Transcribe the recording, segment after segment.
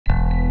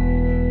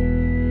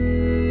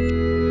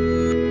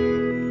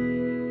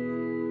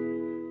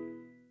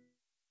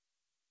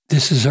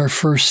This is our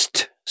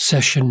first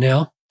session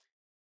now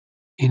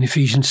in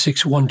Ephesians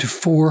 6,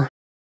 1-4,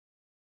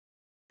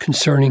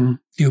 concerning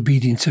the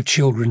obedience of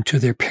children to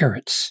their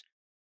parents.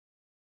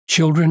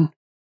 Children,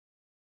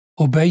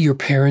 obey your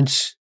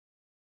parents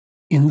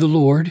in the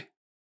Lord,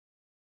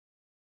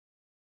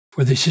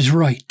 for this is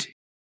right.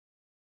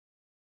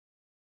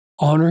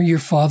 Honor your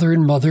father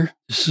and mother.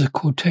 This is a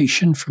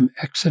quotation from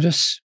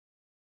Exodus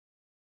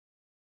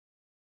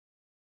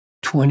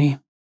 20,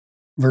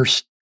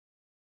 verse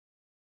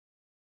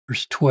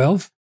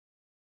 12.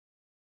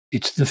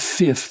 It's the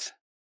fifth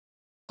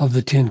of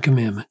the 10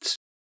 Commandments.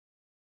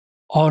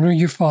 Honor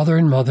your father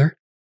and mother.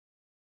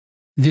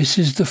 This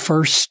is the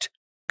first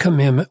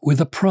commandment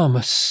with a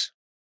promise,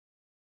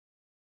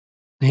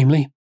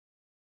 namely,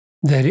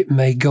 that it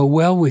may go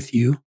well with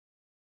you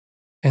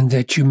and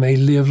that you may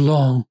live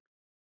long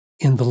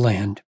in the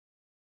land.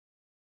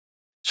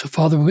 So,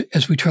 Father,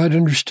 as we try to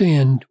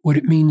understand what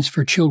it means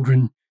for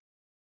children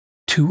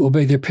to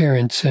obey their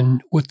parents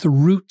and what the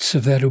roots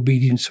of that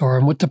obedience are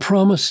and what the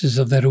promises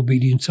of that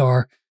obedience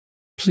are,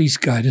 please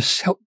guide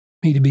us. Help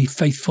me to be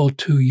faithful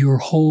to your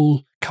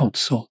whole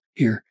counsel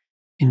here.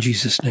 In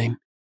Jesus' name,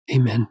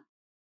 amen.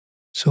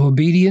 So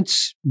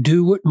obedience,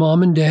 do what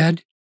mom and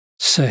dad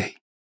say.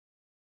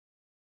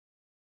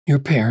 Your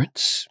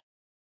parents.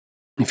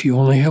 If you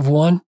only have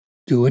one,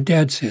 do what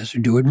dad says or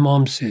do what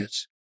mom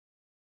says.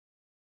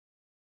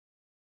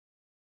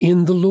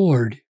 In the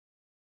Lord.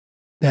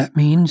 That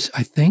means,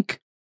 I think,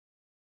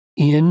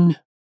 in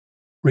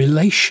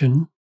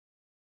relation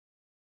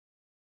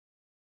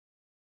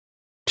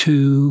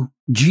to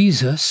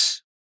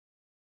Jesus,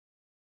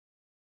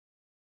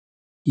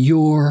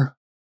 your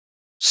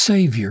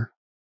Savior.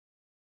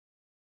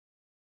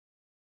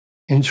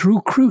 And it's real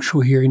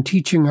crucial here in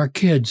teaching our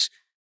kids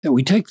that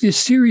we take this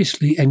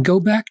seriously and go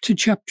back to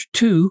chapter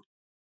 2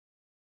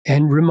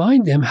 and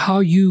remind them how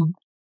you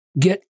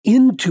get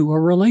into a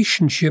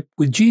relationship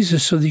with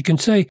Jesus so that you can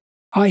say,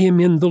 I am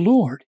in the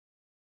Lord.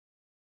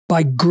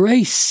 By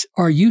grace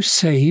are you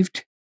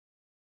saved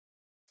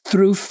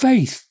through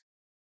faith.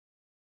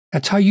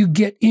 That's how you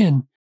get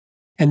in.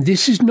 And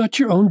this is not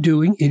your own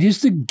doing. It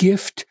is the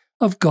gift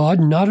of God,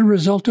 not a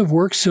result of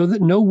works, so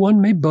that no one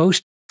may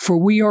boast, for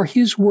we are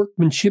his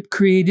workmanship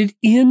created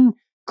in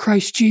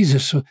Christ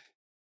Jesus. So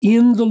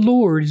in the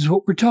Lord is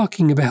what we're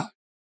talking about.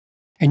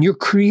 And you're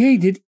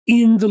created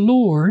in the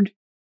Lord.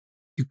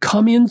 You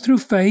come in through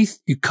faith.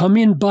 You come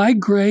in by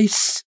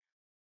grace.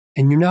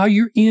 And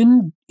you're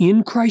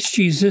in Christ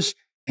Jesus.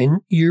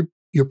 And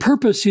your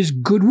purpose is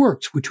good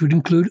works, which would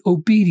include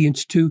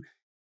obedience to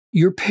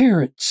your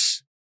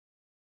parents.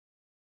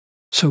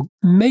 So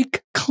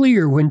make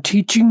clear when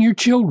teaching your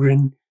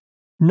children,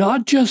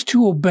 not just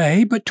to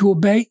obey, but to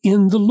obey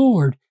in the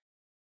Lord.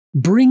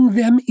 Bring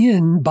them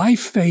in by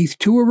faith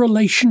to a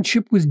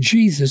relationship with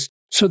Jesus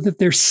so that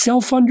their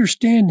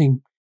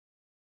self-understanding,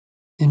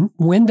 and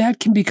when that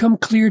can become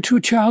clear to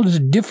a child, is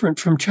different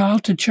from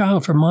child to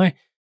child. For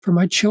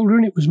my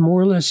children, it was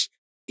more or less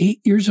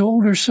 8 years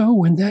old or so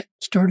when that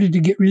started to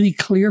get really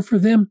clear for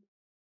them.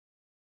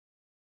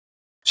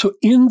 So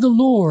in the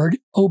Lord,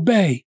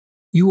 obey.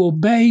 You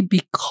obey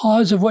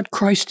because of what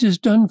Christ has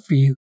done for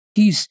you.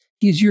 He's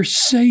your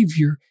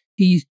Savior.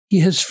 He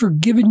has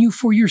forgiven you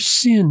for your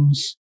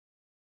sins.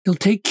 He'll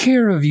take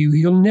care of you.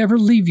 He'll never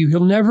leave you.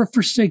 He'll never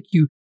forsake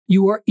you.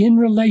 You are in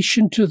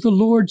relation to the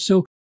Lord,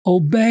 so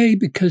obey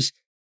because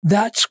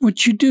that's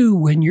what you do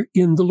when you're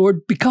in the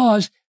Lord,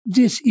 because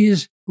this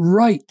is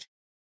right.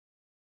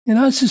 And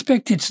I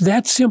suspect it's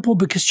that simple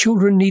because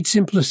children need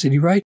simplicity,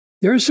 right?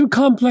 There are some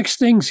complex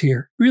things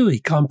here, really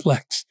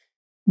complex.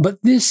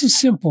 But this is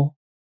simple.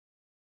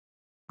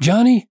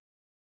 Johnny,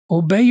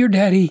 obey your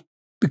daddy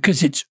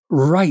because it's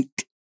right.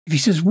 If he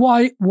says,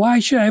 why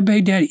should I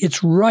obey daddy?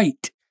 It's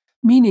right.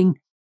 Meaning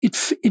it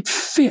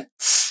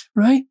fits,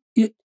 right?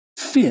 It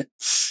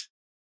fits.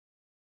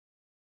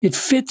 It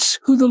fits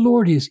who the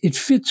Lord is. It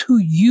fits who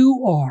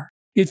you are.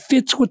 It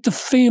fits what the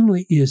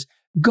family is.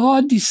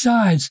 God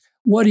decides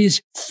what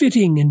is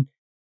fitting and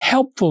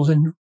helpful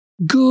and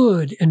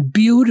good and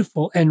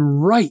beautiful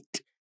and right.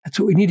 That's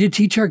what we need to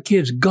teach our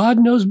kids. God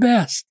knows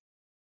best.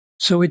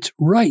 So it's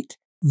right.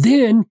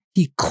 Then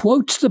he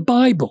quotes the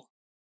Bible.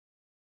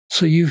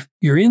 So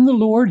you're in the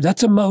Lord.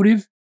 That's a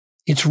motive.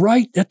 It's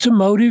right. That's a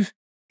motive.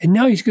 And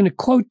now he's going to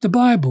quote the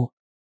Bible.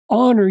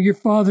 Honor your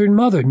father and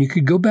mother. And you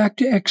could go back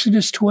to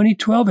Exodus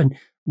 20:12 and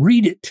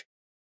read it.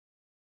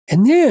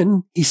 And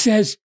then he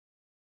says,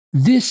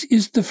 this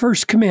is the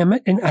first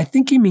commandment. And I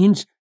think he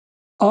means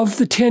of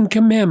the 10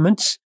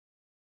 commandments.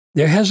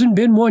 There hasn't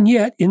been one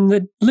yet in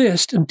the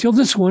list until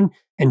this one.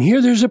 And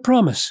here there's a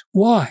promise.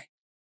 Why?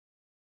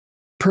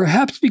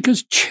 Perhaps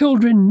because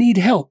children need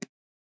help.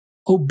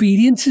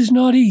 Obedience is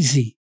not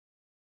easy.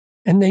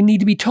 And they need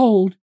to be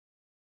told,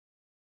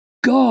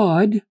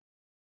 God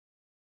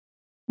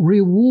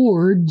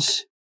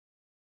rewards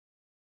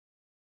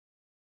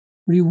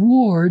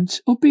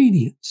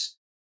obedience.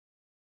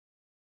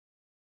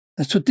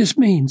 That's what this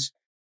means.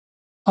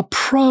 A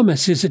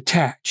promise is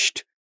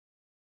attached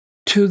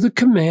to the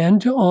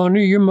command to honor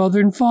your mother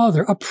and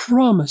father. A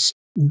promise.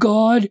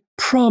 God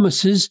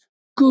promises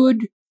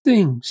good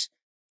things,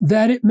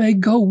 that it may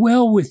go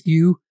well with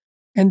you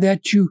and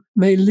that you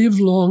may live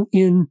long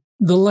in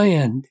the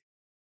land.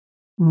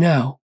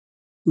 Now,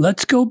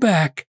 let's go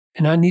back,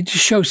 and I need to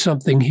show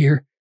something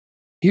here.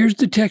 Here's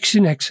the text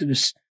in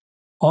Exodus.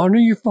 Honor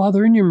your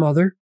father and your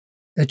mother,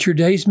 that your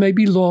days may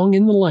be long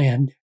in the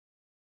land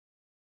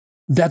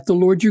that the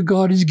Lord your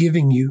God is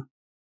giving you.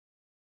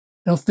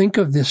 Now think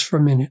of this for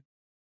a minute.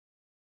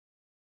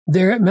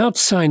 There at Mount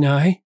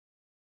Sinai,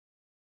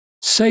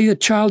 say a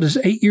child is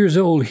 8 years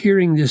old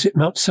hearing this at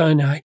Mount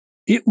Sinai,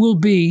 it will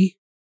be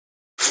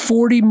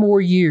 40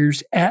 more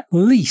years at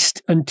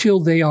least until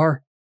they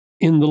are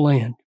in the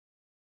land.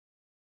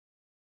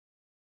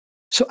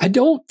 So I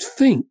don't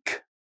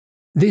think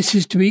this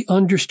is to be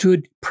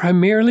understood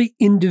primarily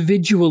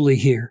individually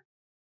here.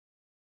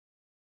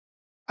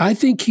 I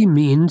think he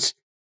means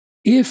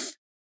if,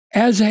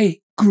 as a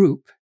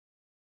group,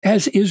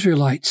 as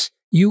Israelites,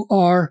 you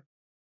are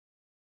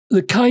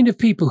the kind of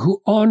people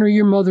who honor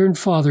your mother and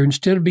father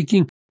instead of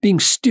being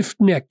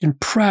stiff-necked and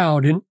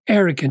proud and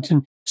arrogant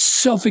and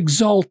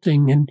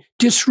self-exalting and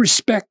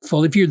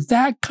disrespectful, if you're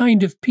that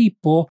kind of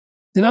people,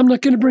 then I'm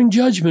not going to bring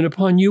judgment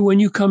upon you when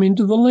you come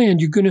into the land.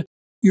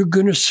 You're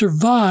going to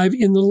survive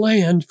in the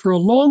land for a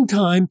long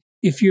time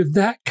if you're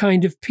that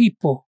kind of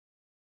people.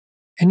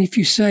 And if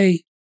you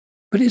say,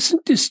 but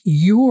isn't this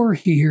your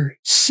here,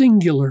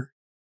 singular,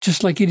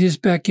 just like it is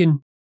back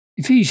in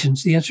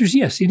Ephesians? The answer is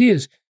yes, it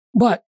is.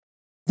 But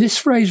this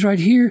phrase right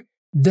here,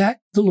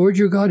 that the Lord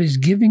your God is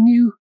giving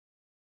you,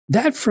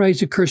 that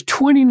phrase occurs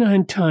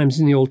 29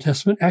 times in the Old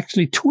Testament,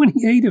 actually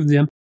 28 of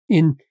them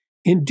in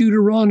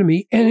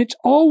Deuteronomy, and it's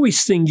always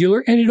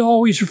singular, and it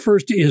always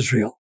refers to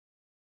Israel.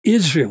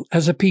 Israel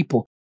as a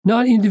people,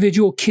 not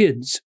individual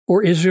kids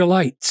or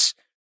Israelites.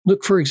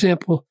 Look, for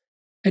example,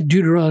 at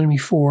Deuteronomy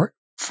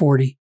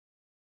 4:40.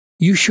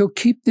 You shall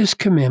keep this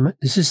commandment.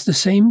 This is the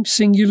same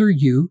singular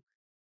you.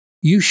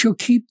 You shall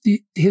keep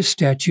his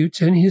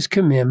statutes and his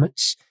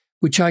commandments,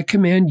 which I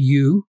command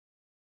you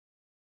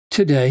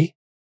today,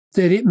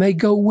 that it may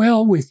go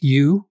well with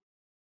you,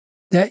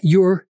 that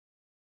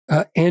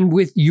and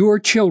with your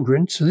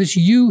children. So this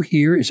you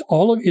here is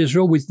all of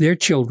Israel with their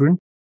children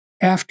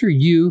after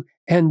you,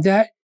 and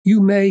that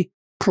you may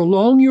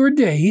prolong your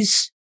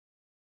days,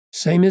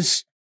 same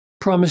as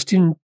promised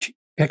in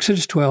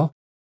Exodus 12,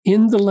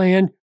 in the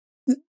land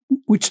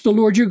which the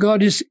Lord your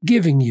God is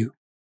giving you,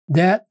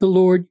 that the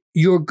Lord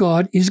your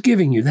God is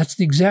giving you. That's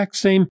the exact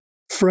same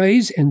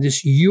phrase, and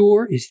this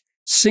your is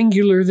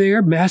singular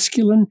there,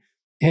 masculine,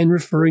 and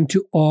referring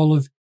to all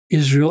of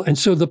Israel. And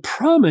so the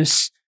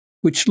promise,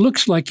 which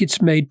looks like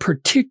it's made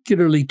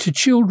particularly to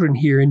children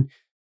here in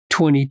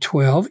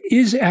 2012,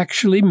 is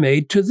actually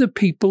made to the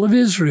people of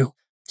Israel.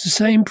 It's the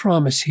same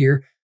promise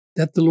here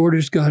that the Lord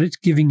his God is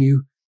giving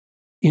you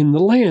in the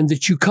land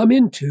that you come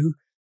into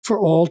for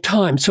all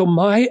time. So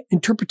my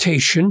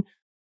interpretation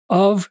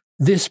of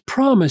this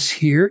promise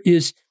here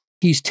is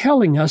he's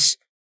telling us,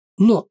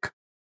 look,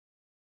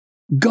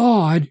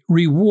 God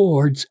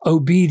rewards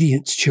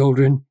obedience,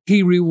 children.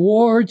 He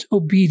rewards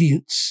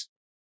obedience.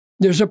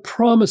 There's a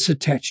promise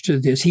attached to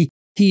this.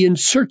 He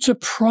inserts a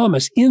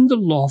promise in the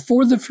law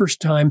for the first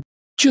time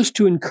just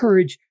to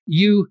encourage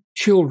you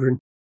children.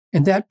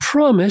 And that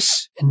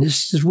promise, and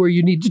this is where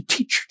you need to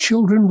teach your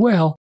children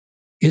well,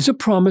 is a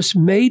promise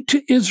made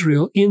to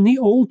Israel in the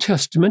Old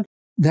Testament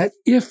that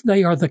if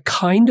they are the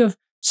kind of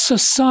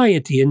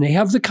society and they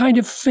have the kind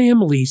of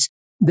families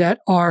that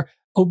are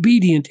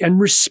obedient and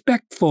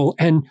respectful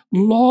and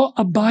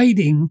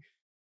law-abiding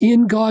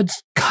in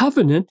God's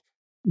covenant,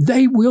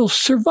 they will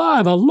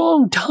survive a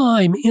long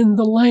time in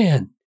the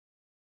land.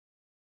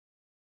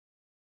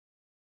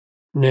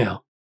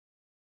 Now,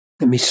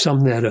 let me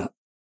sum that up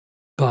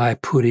by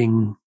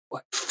putting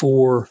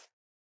four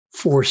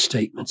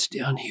statements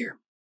down here.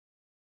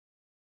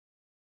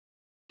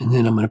 And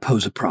then I'm going to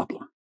pose a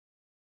problem.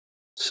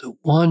 So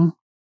one,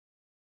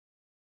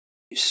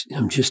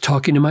 I'm just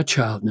talking to my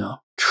child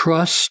now.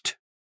 Trust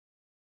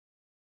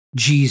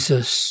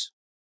Jesus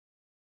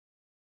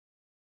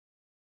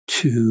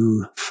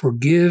to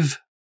forgive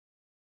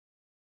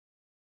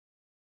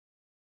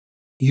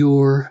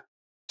your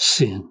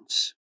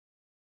sins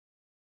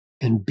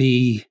and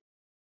be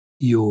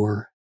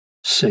your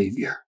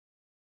Savior.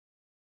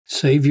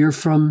 Savior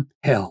from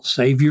hell,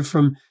 Savior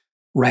from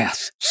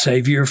wrath,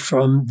 Savior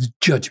from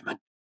judgment.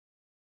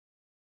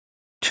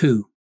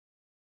 2,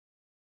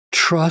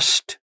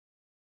 trust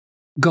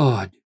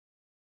God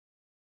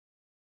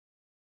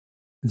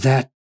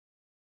that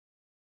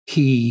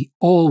He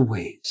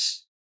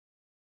always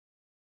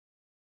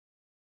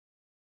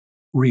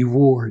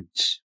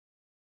rewards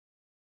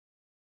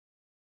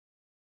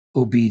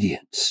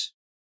obedience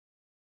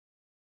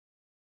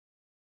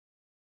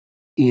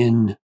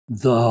in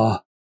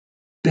the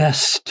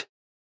best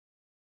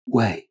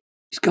way.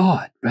 He's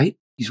God, right?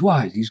 He's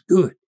wise. He's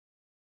good.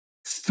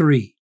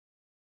 3,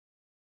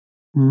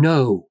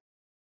 know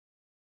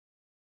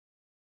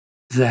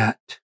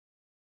that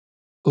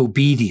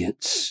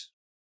obedience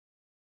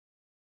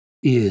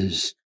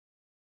is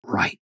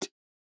right.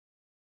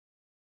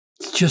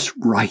 It's just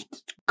right.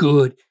 It's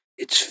good.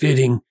 It's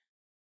fitting.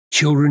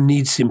 Children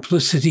need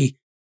simplicity.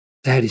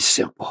 That is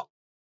simple.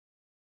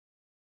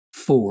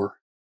 4,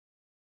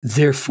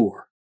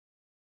 therefore,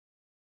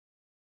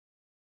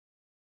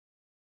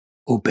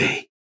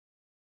 obey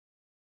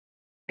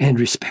and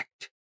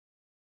respect.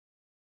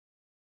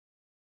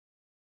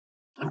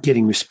 I'm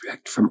getting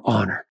respect from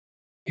honor.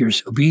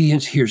 Here's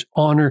obedience, here's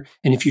honor.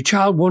 And if your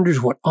child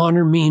wonders what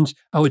honor means,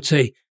 I would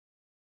say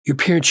your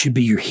parents should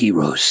be your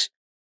heroes.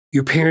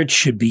 Your parents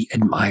should be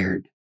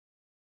admired.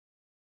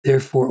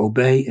 Therefore,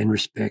 obey and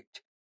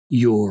respect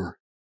your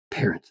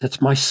parents. That's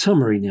my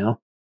summary now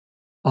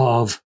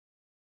of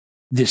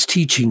this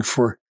teaching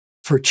for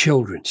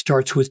children.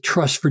 Starts with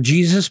trust for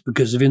Jesus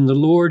because of in the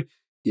Lord.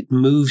 It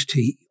moves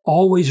to He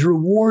always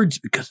rewards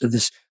because of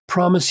this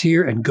promise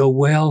here and go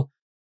well.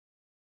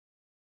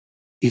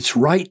 It's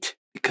right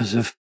because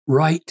of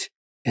right,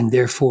 and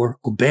therefore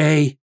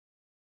obey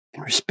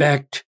and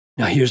respect.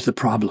 Now here's the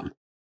problem.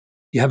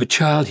 You have a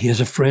child, he has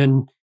a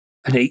friend,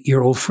 an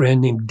 8-year-old friend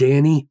named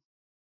Danny.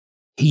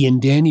 He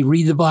and Danny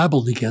read the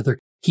Bible together.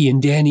 He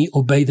and Danny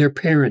obey their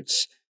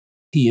parents.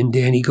 He and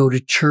Danny go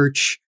to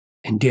church,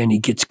 and Danny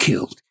gets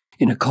killed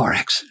in a car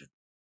accident.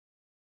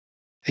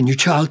 And your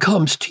child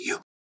comes to you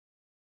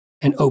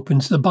and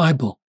opens the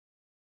Bible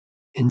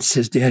and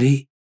says,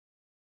 Daddy,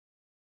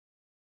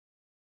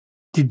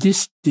 did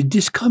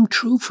this come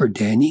true for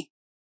Danny?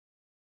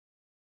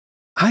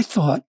 I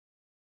thought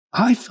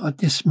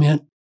this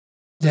meant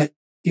that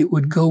it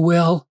would go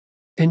well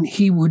and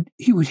he would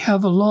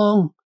have a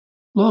long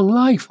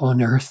life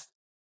on earth.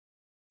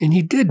 And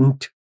he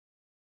didn't.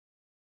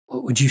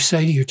 What would you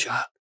say to your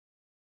child?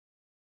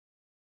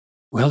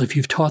 Well, if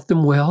you've taught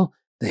them well,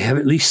 they have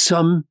at least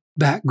some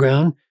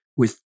background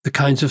with the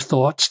kinds of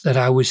thoughts that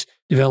I was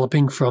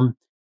developing from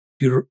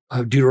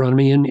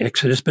Deuteronomy and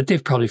Exodus, but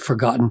they've probably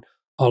forgotten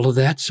all of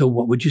that. So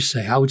what would you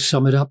say? I would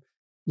sum it up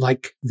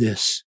like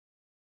this.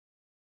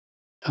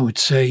 I would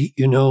say,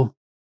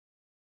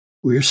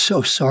 we're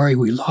so sorry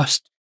we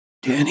lost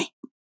Danny.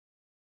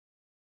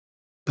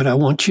 But I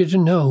want you to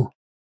know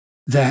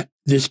that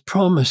this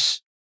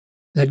promise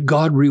that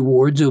God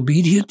rewards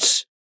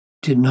obedience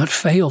did not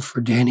fail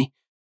for Danny.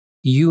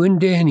 You and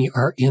Danny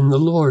are in the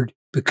Lord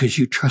because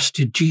you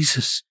trusted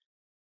Jesus,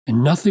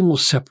 and nothing will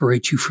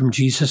separate you from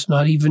Jesus,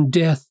 not even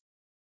death.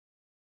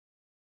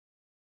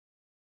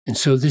 And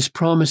so this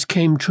promise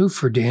came true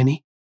for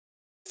Danny.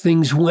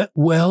 Things went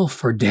well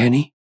for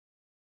Danny.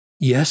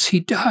 Yes, he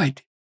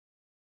died.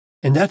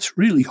 And that's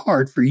really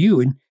hard for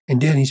you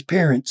and Danny's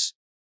parents.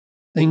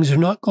 Things are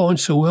not going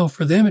so well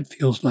for them, it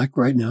feels like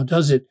right now,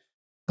 does it?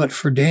 But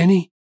for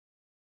Danny,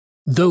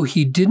 though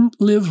he didn't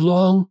live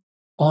long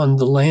on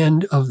the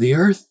land of the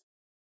earth,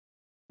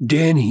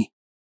 Danny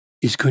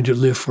is going to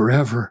live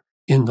forever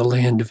in the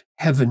land of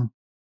heaven.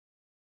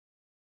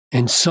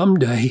 And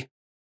someday,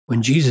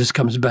 when Jesus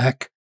comes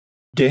back,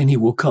 Danny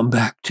will come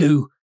back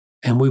too,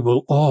 and we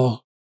will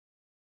all,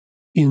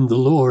 in the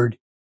Lord,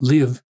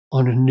 live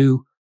on a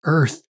new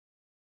earth.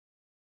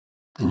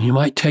 And you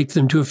might take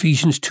them to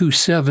Ephesians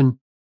 2:7.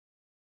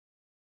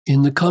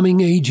 In the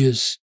coming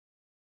ages,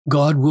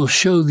 God will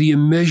show the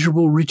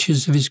immeasurable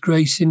riches of His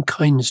grace and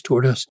kindness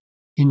toward us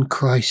in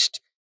Christ.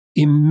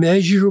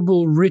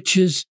 Immeasurable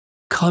riches,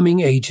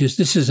 coming ages.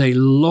 This is a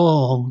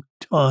long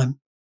time,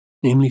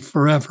 namely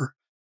forever.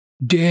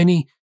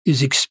 Danny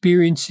is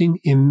experiencing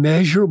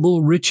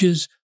immeasurable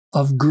riches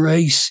of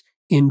grace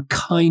in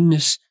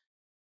kindness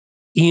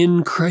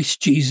in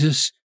Christ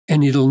Jesus,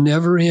 and it'll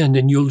never end,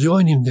 and you'll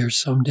join him there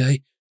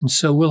someday, and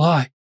so will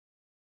I.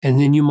 And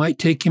then you might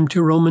take him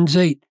to Romans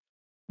 8.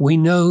 We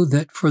know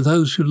that for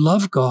those who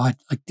love God,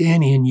 like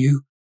Danny and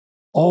you,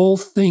 all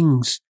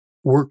things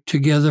work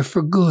together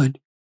for good.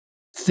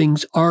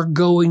 Things are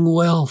going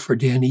well for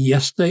Danny.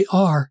 Yes, they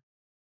are.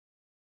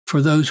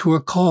 For those who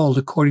are called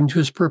according to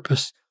His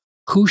purpose.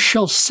 Who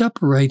shall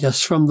separate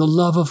us from the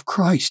love of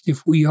Christ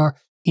if we are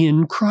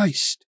in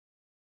Christ?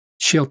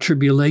 Shall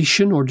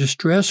tribulation or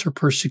distress or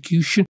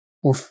persecution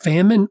or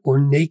famine or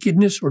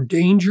nakedness or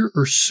danger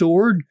or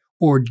sword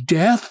or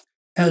death,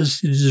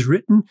 as it is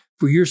written,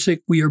 for your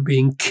sake we are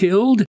being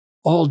killed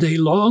all day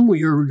long,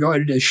 we are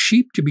regarded as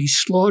sheep to be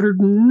slaughtered?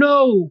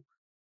 No.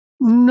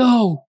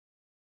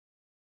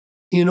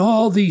 In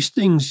all these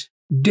things,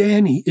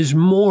 Danny is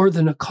more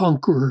than a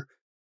conqueror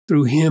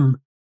through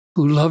Him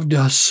who loved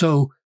us.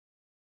 So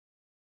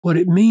what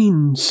it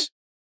means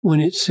when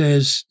it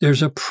says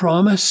there's a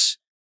promise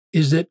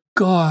is that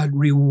God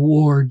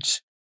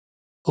rewards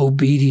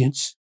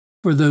obedience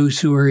for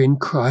those who are in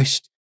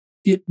Christ.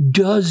 It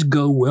does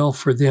go well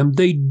for them.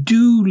 They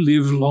do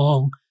live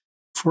long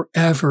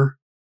forever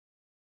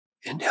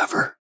and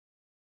ever.